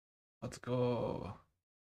Let's go.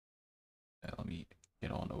 Yeah, let me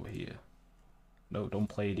get on over here. No, don't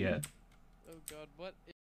play it yet. Oh god, what?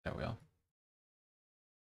 There we are.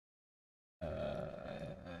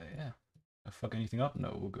 Yeah. Fuck anything up?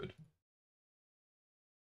 No, we're good.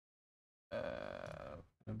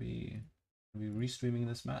 Gonna be restreaming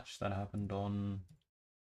this match that happened on,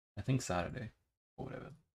 I think, Saturday or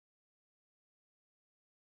whatever.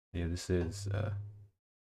 Yeah, this is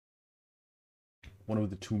one of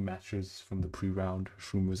the two matches from the pre-round.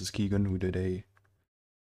 Shroom versus Keegan, who did a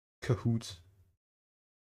Kahoot,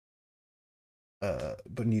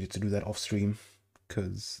 but needed to do that off stream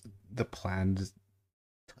because the planned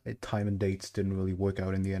time and dates didn't really work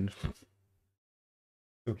out in the end.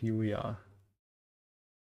 So here we are.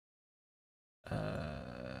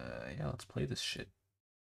 Yeah, let's play this shit.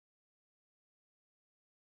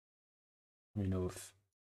 Let me know if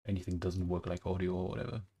anything doesn't work like audio or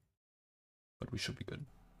whatever, but we should be good.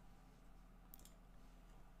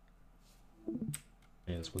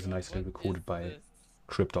 Yeah, this was nicely recorded by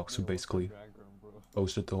Cryptox, who basically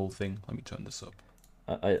hosted the whole thing. Let me turn this up.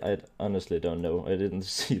 I honestly don't know. I didn't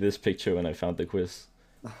see this picture when I found the quiz.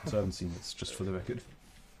 So I haven't seen this, just for the record.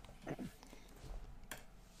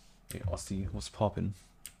 Hey, Aussie, what's poppin'?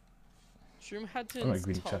 Shroom had to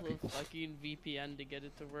install a fucking VPN to get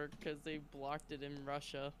it to work because they blocked it in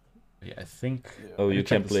Russia. Yeah, I think... Oh, you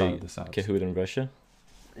can play Kahoot in Russia?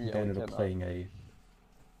 Yeah, I ended up playing a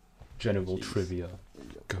general trivia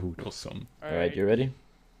Kahoot or something. Alright, you ready?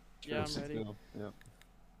 Yeah, I'm ready. Yeah.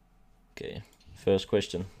 Okay, first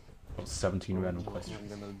question. Oh, 17 random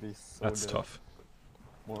questions. That's tough.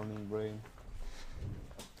 Morning brain.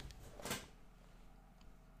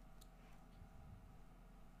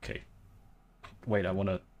 Okay. Wait, I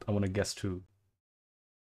wanna guess too.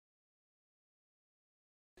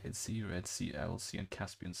 Dead Sea, Red Sea, Owl Sea, and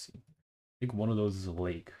Caspian Sea. I think one of those is a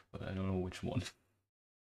lake, but I don't know which one.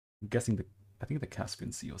 I'm guessing I think the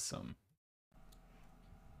Caspian Sea or some.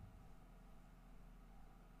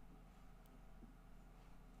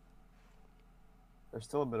 There's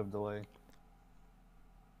still a bit of delay.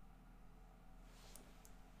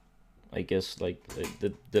 I guess like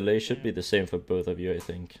the delay should be the same for both of you, I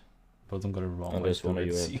think. Both of them got it wrong. Unless one of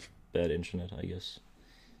you have bad internet, I guess.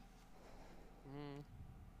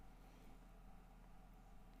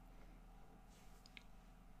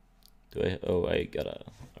 Do I? Oh, I gotta.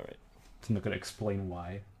 All right. I'm not gonna explain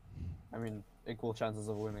why. I mean, equal chances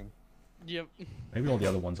of winning. Yep. Maybe all the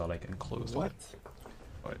other ones are like enclosed. What?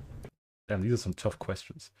 Alright. Damn, these are some tough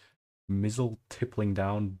questions. Mizzle, tippling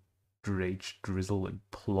down, drage, drizzle, and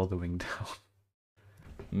plothering down.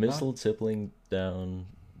 Mizzle, tippling down,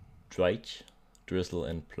 drage, drizzle,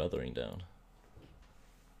 and plothering down.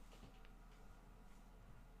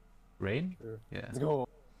 Rain? Sure. Yeah. Let's go.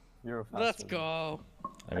 You're a fast Let's go.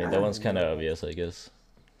 I mean, that one's kind of obvious, I guess.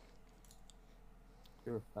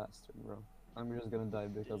 You're faster, bro. I'm just gonna die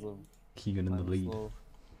because of Keegan in the lead. Slow.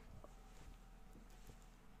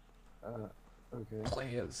 Okay.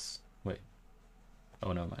 Players. Wait.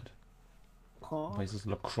 Oh, no, mind. Huh? Why is this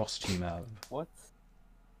lacrosse team out? What?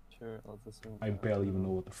 Sure, let's assume. I barely even know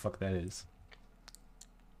what the fuck that is.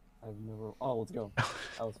 I've never. Oh, let's go.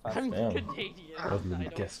 I was fast. I'm Damn. Canadian. I wasn't even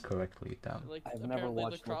guessed correctly. Damn. Like, I've apparently never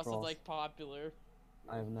watched lacrosse is lacrosse. like popular.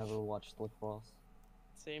 I've never watched lacrosse.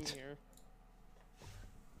 Same here.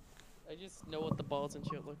 I just know what the balls and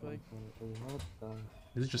shit look like. What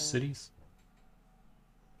the? Is it just cities?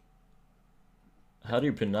 How do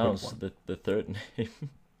you pronounce the third name?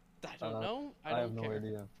 I don't know. I have don't no care.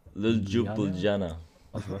 idea. Ljubljana.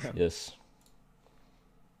 That's Russian. Yes.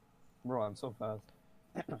 Bro, I'm so fast.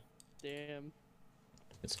 Damn.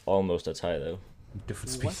 It's almost as high though.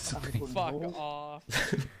 Different What? species of I thing. don't Fuck know. off.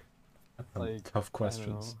 Like, Tough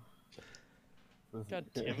questions. God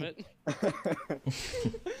damn it.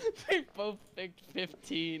 We both picked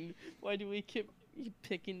 15. Why do we keep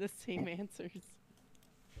picking the same answers?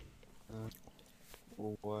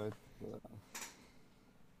 What?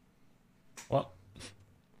 What?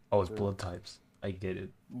 Oh, it's blood types. I get it.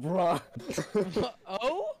 Bruh.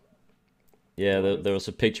 Oh? Yeah, there was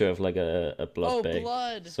a picture of like a blood bag.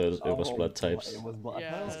 Blood. So it was blood types. It was blood.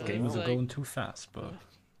 Yeah. Games are like- going too fast, but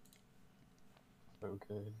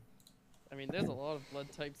Okay. I mean, there's a lot of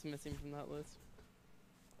blood types missing from that list.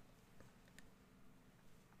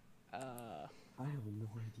 I have no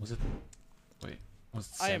idea. was it? Wait, was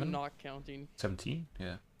it I 7? am not counting. 17?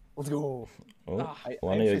 Yeah. Let's go. Oh, Ah.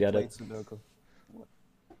 one of you got played it. Sudoku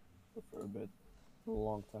for a bit, a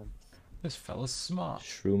long time. This fella's smart.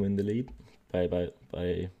 Shroom in the lead by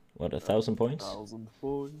what, 1,000 points? 1,000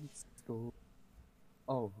 points. Let's go.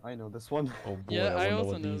 Oh, I know this one. Oh boy, Yeah, I wonder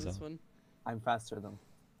also what know these this are. one. I'm faster than.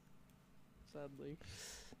 sadly.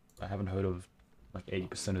 I haven't heard of like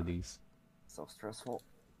 80% of these. So stressful.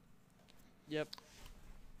 Yep.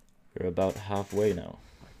 We're about halfway now.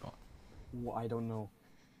 Oh my god. Well, I don't know.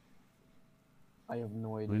 I have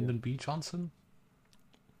no idea. Lyndon B. Johnson?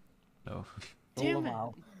 No. Damn it.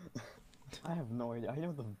 I have no idea. I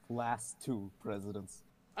know the last 2 presidents.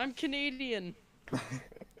 I'm Canadian.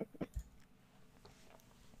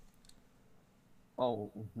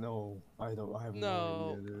 Oh no, I have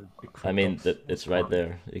no idea, dude. I mean, it's right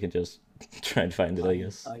there. You can just try and find it, I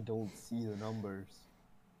guess. I don't see the numbers.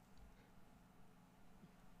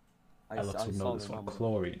 Alex would know this one.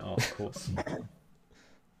 Chlorine, oh, of course.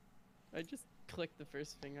 I just clicked the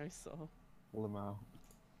first thing I saw. Lamau.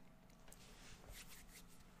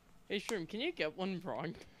 Hey Shroom, can you get one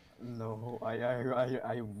wrong? No,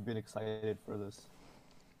 I've been excited for this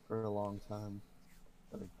for a long time.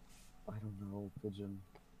 But I don't know, Pigeon.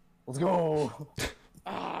 Let's go!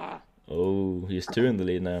 Ah! Oh, he's 2 in the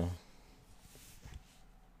lead now.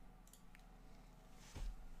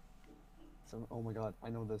 So, oh my god, I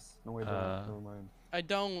know this. No way, never mind. I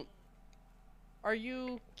don't. Are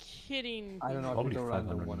you kidding me? I don't know. Probably I picked a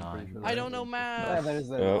random one. 509. I don't know math. Yeah, that is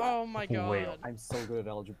it. Oh my god. Whale. I'm so good at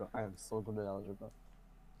algebra. I am so good at algebra.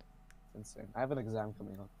 It's insane. I have an exam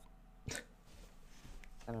coming up.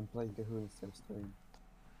 And I'm playing Kahoot instead of studying.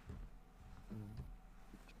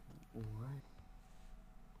 What?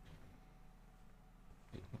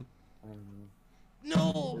 I don't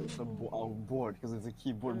know. No! I'm bored because it's a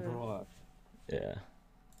keyboard, bro. Yeah.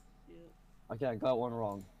 Okay, I got one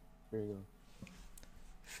wrong. Here you go.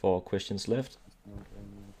 4 questions left.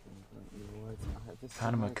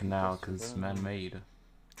 Panama Canal, because man-made.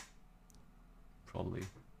 Probably.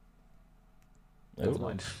 Never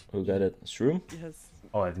mind. Who got it? Shroom? Yes.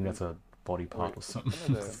 Oh, I think that's a body part or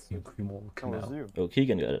something. More That was canal. you. Oh,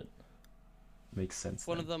 Keegan got it. Makes sense.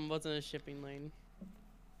 One then. of them wasn't a shipping lane.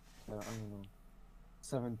 I don't know.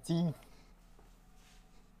 17.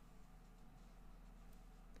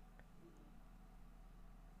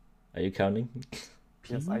 Are you counting?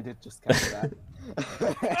 Yes, I did just count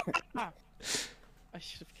that. I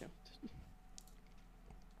should have counted.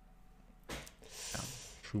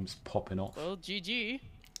 Shroom's popping off. Well, GG.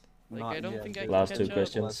 Like, Not I don't yet, think I dude. can Last catch 2 up.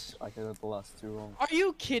 questions. I got the last 2 wrong. Are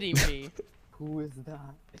you kidding me? Who is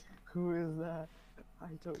that? Who is that? I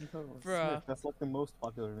don't know. Bruh. Smith, that's like the most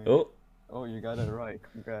popular name. Oh, Oh, you got it right.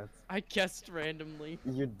 Congrats. I guessed randomly.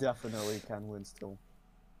 You definitely can win still.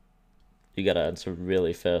 you gotta answer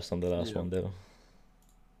really fast on the last Yeah. one, though.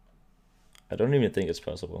 I don't even think it's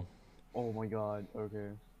possible. Oh my god, okay.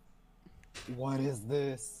 What is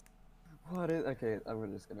this? What is... Okay,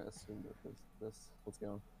 I'm just gonna assume that this... Let's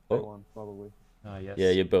go. I Oh. won, probably. Ah, yes.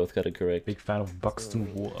 Yeah, you both got it correct. Big fan of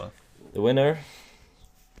Buxton Water. The winner,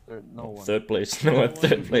 No one. 3rd place. No, at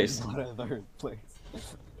 3rd place. Not in 3rd place.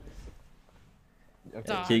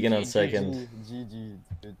 Okay. Ah, Keegan on GG. 2nd. GG.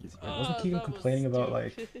 Wasn't Keegan that was complaining about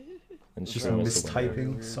like stupid. And just Shroom was the winner.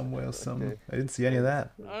 mistyping somewhere or something? Okay. I didn't see any of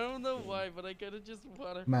that. I don't know why, but I could have just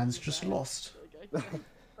won. Man's just lost. Like,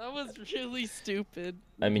 that was really stupid.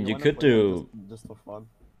 I mean, you wanna could play do just for fun.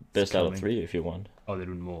 best out of counting. 3 if you want. Oh, they're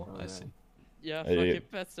doing more. I Okay. see. Yeah, Oh, fuck yeah.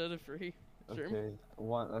 it, best out of free. Sure.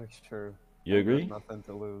 Okay, sure. You I've got agree? Nothing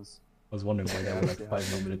to lose. I was wondering why there were like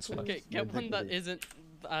 5 more minutes left. Okay, get one that ridiculous. isn't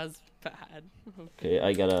as bad. Okay,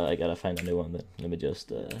 I gotta find a new one then. Let me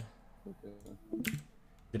just Okay.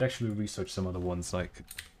 Did actually research some other ones like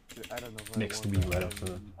I don't know. next week right after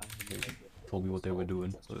they told me what they were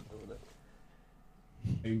doing. But I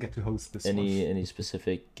didn't get to host this one. any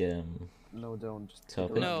specific No, don't. Just pick a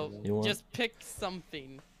Topic. No, random You want? just pick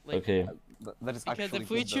something. Like, Okay. one. That is because actually if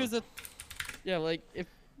we good, though. choose a, yeah, like if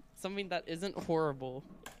something that isn't horrible,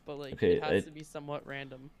 but like Okay, it has I- to be somewhat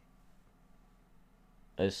random.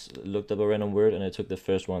 I looked up a random word and I took the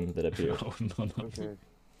first one that appeared. Oh, no, no. Okay.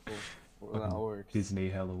 Cool. Well, that works. Disney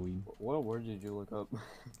Halloween. What word did you look up?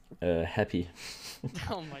 Happy.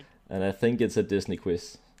 Oh my. And I think it's a Disney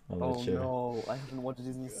quiz. I'm not Oh sure. no, I haven't watched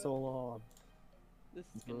Disney so long. This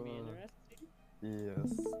is gonna be Bruh.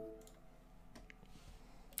 interesting. Yes.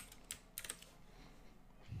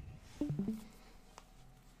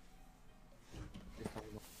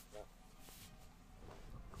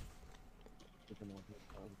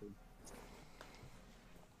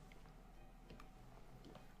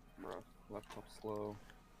 Bruh, laptop slow.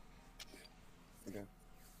 Okay.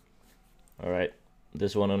 Alright.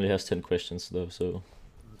 This one only has 10 questions though, so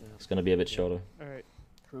it's gonna be a bit shorter. All right.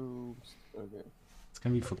 Troops. Okay. It's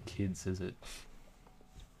gonna be for kids, is it?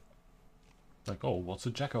 Like, oh, what's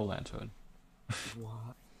a jack-o'-lantern?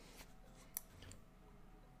 What?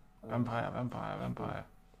 Vampire, vampire, vampire.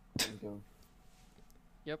 There we go.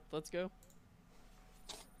 Yep. Let's go.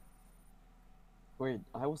 Wait,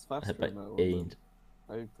 I was faster Ahead by than that 8.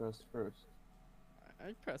 I pressed first.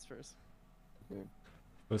 I press first. Okay.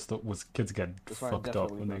 First up was kids get That's why I fucked up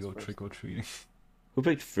definitely when they pressed go first. trick or treating. Who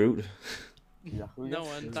picked fruit? Yeah, who No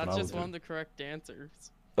gets one. this? That's what I just would one do. of the correct answers.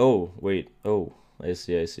 Oh, wait. Oh, I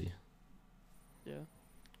see, I see. Yeah.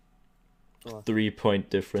 Oh,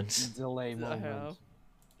 3-point difference. delay moment. How?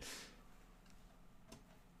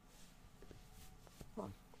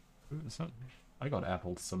 It's not, I got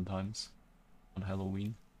apples sometimes on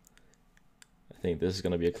Halloween. I think this is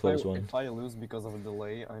gonna be a close one. If I lose because of a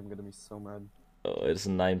delay, I'm gonna be so mad. Oh, it's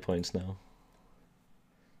 9 points now.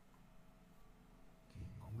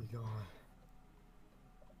 Oh my god.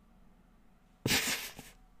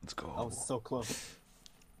 Let's go. I was so close.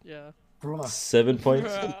 Yeah. Bruh. 7 points?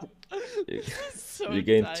 Bruh. You, So you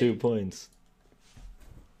gained tight. 2 points.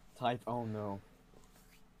 Type, oh no.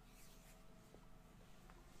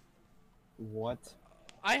 What?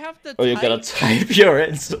 I have to. Oh, you type. gotta type your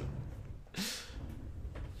answer.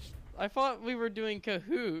 I thought we were doing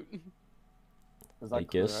Kahoot. Is that I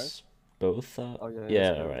guess both are. Oh, yeah, yeah,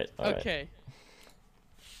 that's alright, alright. Okay.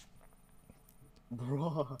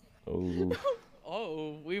 Bruh. Oh,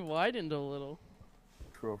 Oh, we widened a little.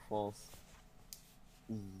 True or false?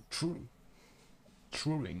 True.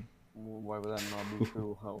 Truing. Why would that not be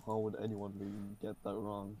true? How would anyone get that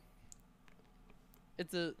wrong?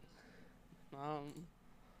 It's a.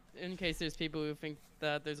 In case there's people who think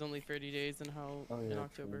that there's only 30 days in in true.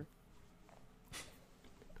 October.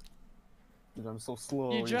 Dude, I'm so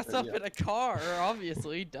slow. You dress up in a car,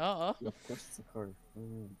 obviously, duh. Yeah, of course it's a car.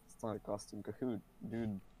 It's not a costume. Kahoot,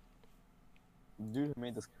 dude. Dude who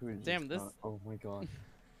made this Kahoot. is Damn, just this- not- Oh my god.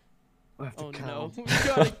 I have to Oh no, count. we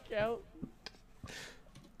gotta count.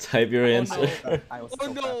 type your Oh, answer. no. I was Oh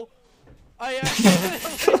so no! I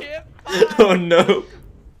accidentally hit 5! Oh no!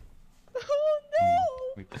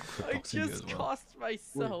 Oh We put no! I Cryptox in here as just well. cost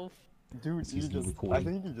myself. fast. Dude, you Season just. I recording.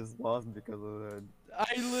 think you just lost because of that.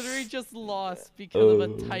 I literally just lost because of a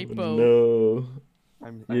typo. No.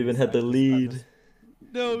 I'm, You even had the lead.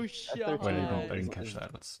 No At shot. 13 Wait, years no, old, I didn't is- catch is-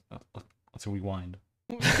 that. Let's rewind.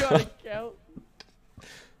 We gotta count.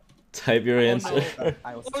 Type your Oh, answer. no.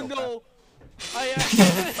 I was Oh so no! I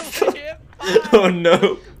accidentally hit 5! Oh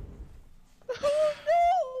no! Oh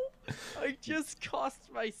no! I just cost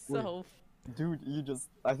myself. fast. Dude, you just.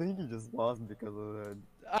 I think you just lost because of that.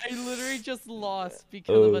 I literally just lost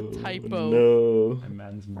because of a Oh typo. no! My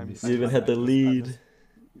man's I'm- missing. You even had the lead.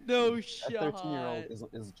 No A shot. 13-year-old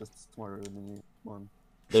is just smarter than you. Come on.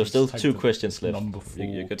 There's still Type 2 the questions left. number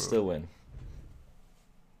You 4, could bro. still win.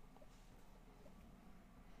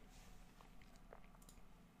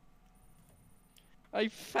 I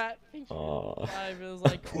fat fingered Aw. 5. It was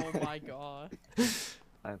like, oh my god.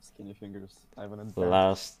 I have skinny fingers. I have an advantage.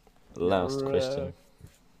 Last Bruh. question.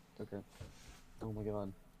 Okay. Oh my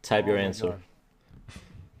god. Type your Oh my answer. God.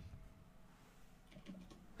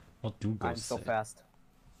 What do I'm ghosts so say? fast.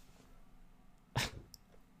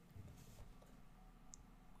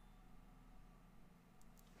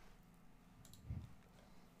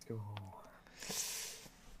 Let's go.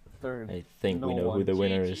 Third. I think we No know who one. the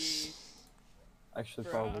winner GG. is. Actually,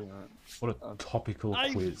 Bruh. probably not. What a topical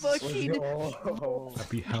I quiz. fucking go.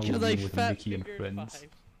 Happy because I Halloween with fat Mickey and fingered friends. 5.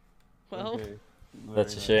 Well, Okay.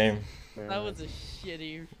 That's a Very shame. nice. Very that nice. was a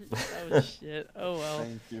shitty. That was shit. Oh well.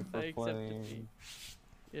 Thank you I for accept playing. defeat.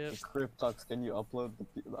 Yep. Cryptox, can you upload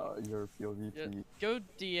your POV? Yeah, please? go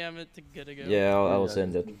DM it to Gotta Go. Yeah, I'll Yeah,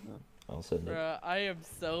 send it. just- I'll send it. Bruh, I am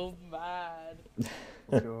so mad.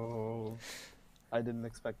 Let's go. I didn't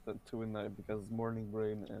expect that to win that because morning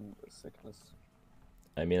brain and sickness.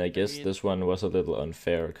 I mean, I guess mean- this one was a little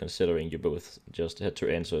unfair considering you both just had to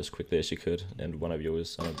answer as quickly as you could, and one of you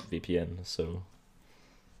was on a VPN, so.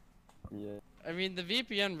 Yeah, I mean, the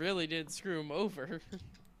VPN really did screw him over.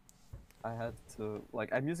 I had to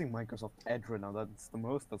like I'm using Microsoft Edge right now. That's the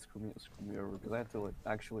most that screwed me over because I had to like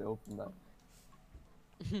actually open that.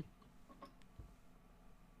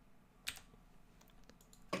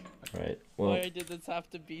 Right, Why well, did this have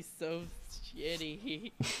to be so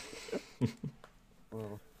shitty?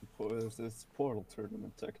 Well, it's Portal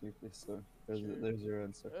tournament technically, so there's your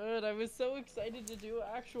answer. Dude, I was so excited to do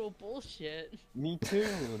actual bullshit. Me too.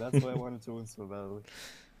 That's why I wanted to win so badly.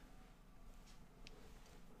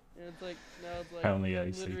 And it's like, now it's like, Apparently, yeah,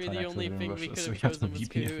 you say you literally can't the only access it in thing we Russia, could so have we have chosen the was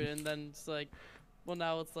VPN. Kahoot, and then it's like, well,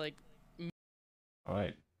 now it's like,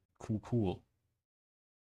 Alright, cool.